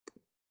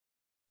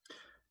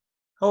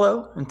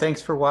Hello, and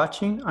thanks for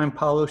watching. I'm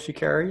Paulo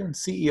Shakarian,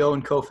 CEO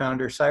and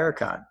co-founder of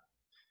CYR3CON.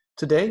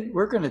 Today,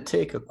 we're going to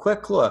take a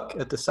quick look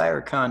at the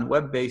CYR3CON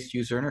web-based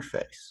user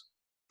interface.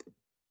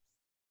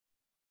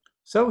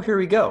 So here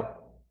we go.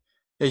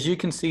 As you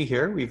can see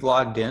here, we've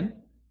logged in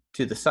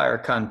to the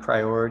CYR3CON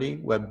Priority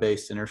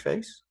web-based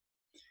interface.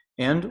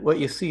 And what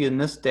you see in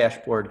this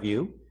dashboard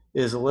view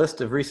is a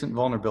list of recent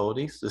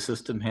vulnerabilities the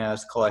system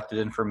has collected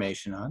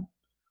information on,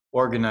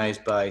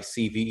 organized by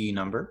CVE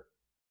number,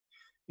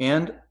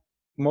 and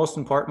most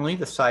importantly,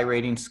 the PSI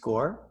rating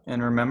score.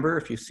 And remember,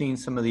 if you've seen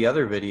some of the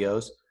other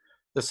videos,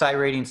 the PSI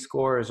rating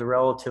score is a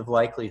relative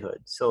likelihood.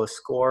 So a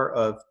score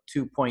of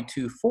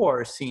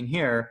 2.24 seen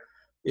here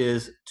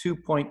is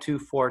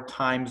 2.24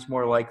 times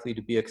more likely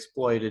to be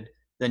exploited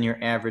than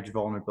your average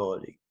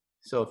vulnerability.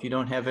 So if you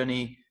don't have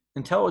any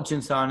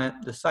intelligence on it,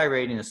 the PSI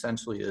rating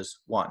essentially is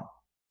 1.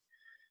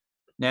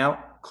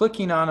 Now,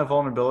 clicking on a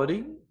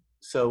vulnerability,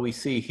 so we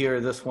see here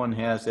this one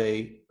has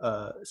a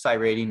PSI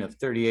rating of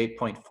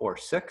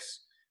 38.46.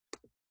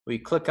 We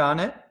click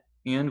on it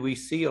and we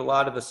see a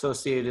lot of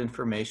associated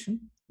information.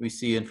 We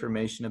see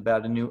information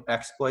about a new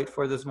exploit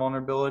for this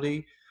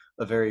vulnerability,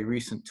 a very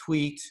recent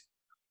tweet,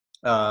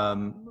 a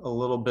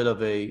little bit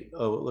of it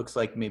looks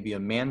like maybe a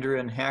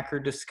Mandarin hacker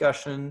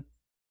discussion,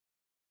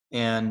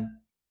 and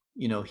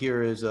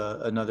here is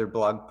another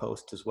blog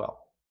post as well.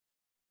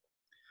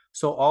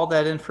 So all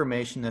that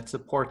information that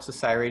supports the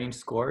PSI rating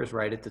score is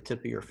right at the tip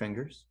of your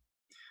fingers.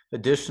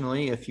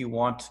 Additionally, if you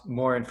want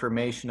more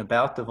information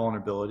about the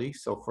vulnerability,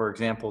 so for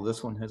example,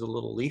 this one has a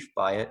little leaf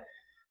by it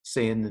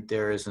saying that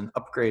there is an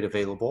upgrade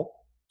available.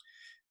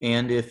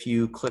 And if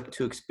you click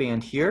to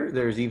expand here,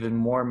 there's even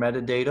more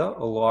metadata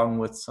along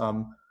with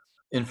some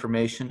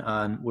information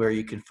on where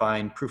you can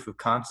find proof of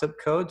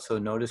concept code. So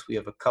notice we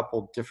have a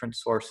couple different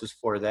sources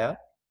for that.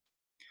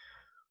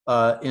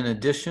 In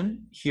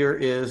addition, here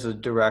is a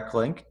direct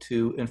link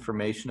to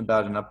information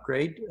about an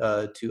upgrade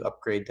to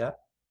upgrade that.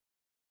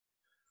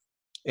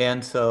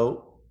 And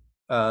so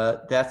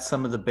that's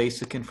some of the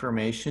basic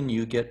information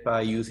you get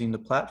by using the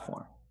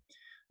platform.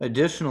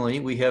 Additionally,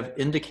 we have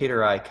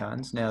indicator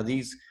icons. Now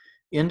these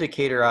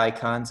indicator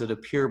icons that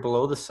appear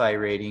below the PSI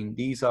rating,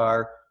 these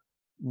are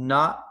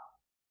not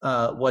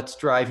what's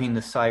driving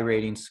the PSI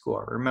rating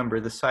score. Remember,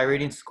 the PSI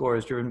rating score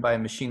is driven by a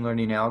machine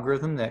learning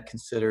algorithm that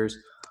considers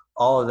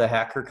all of the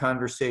hacker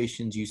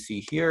conversations you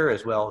see here,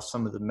 as well as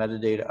some of the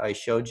metadata I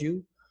showed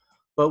you.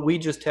 But we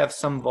just have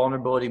some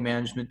vulnerability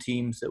management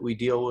teams that we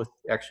deal with,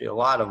 actually a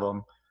lot of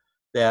them,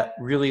 that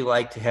really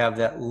like to have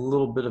that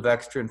little bit of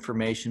extra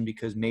information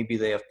because maybe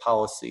they have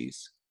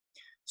policies.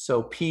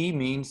 So P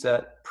means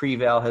that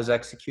preval has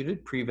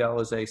executed.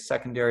 Preval is a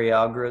secondary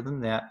algorithm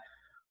that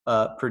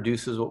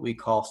produces what we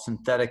call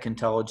synthetic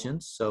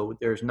intelligence. So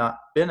there's not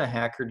been a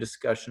hacker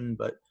discussion,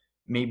 but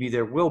maybe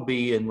there will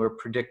be, and we're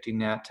predicting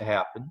that to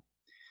happen.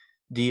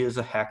 D is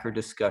a hacker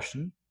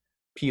discussion.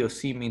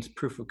 POC means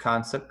proof of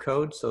concept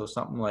code, so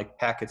something like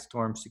packet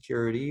storm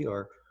security,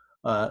 or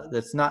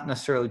that's not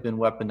necessarily been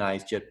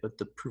weaponized yet, but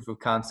the proof of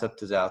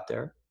concept is out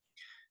there.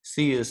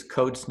 C is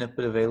code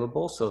snippet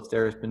available, so if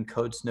there has been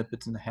code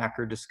snippets in the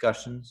hacker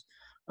discussions,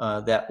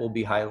 that will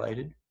be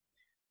highlighted.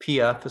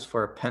 PF is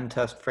for a pen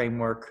test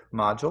framework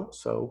module,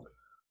 so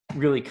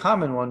really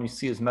common one you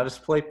see is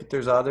Metasploit, but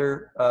there's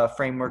other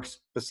frameworks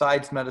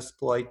besides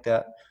Metasploit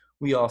that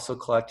we also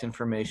collect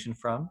information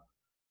from.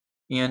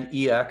 And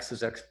EX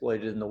is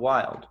exploited in the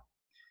wild.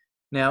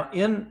 Now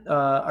in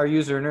our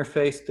user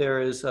interface,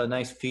 there is a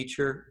nice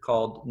feature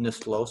called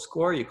NIST low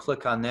score. You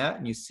click on that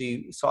and you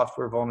see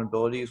software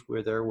vulnerabilities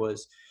where there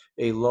was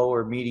a low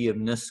or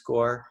medium NIST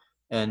score,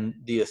 and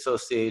the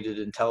associated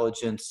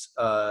intelligence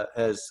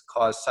has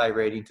caused PSI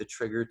rating to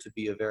trigger to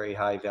be a very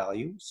high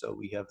value. So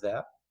we have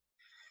that.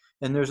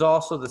 And there's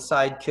also the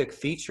sidekick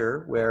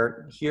feature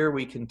where here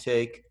we can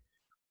take,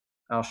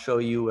 I'll show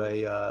you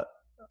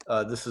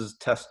this is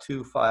test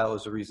 2 file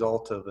as a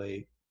result of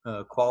a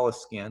Qualys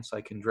scan, so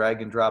I can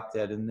drag and drop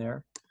that in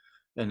there,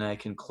 and I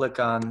can click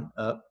on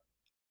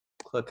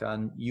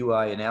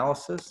UI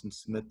analysis and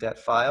submit that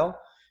file,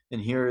 and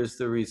here is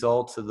the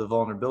results of the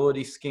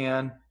vulnerability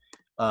scan,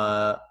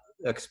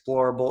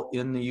 explorable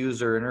in the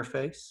user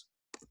interface.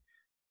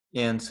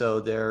 And so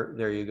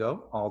there you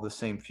go, all the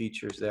same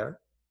features there.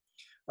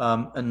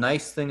 A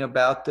nice thing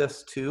about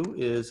this too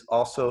is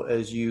also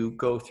as you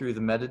go through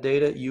the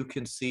metadata, you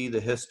can see the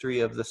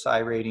history of the PSI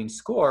rating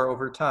score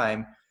over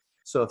time.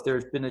 So if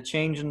there's been a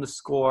change in the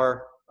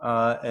score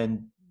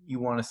and you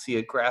want to see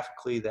it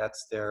graphically,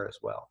 that's there as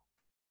well.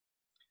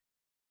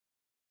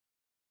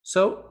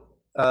 So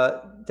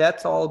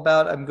that's all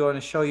about I'm going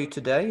to show you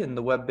today in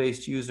the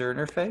web-based user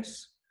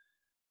interface.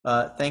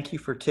 Thank you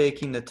for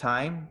taking the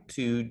time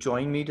to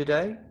join me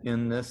today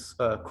in this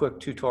quick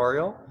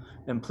tutorial,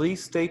 and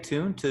please stay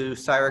tuned to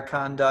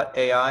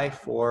CYR3CON.ai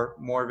for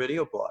more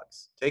video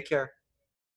blogs. Take care.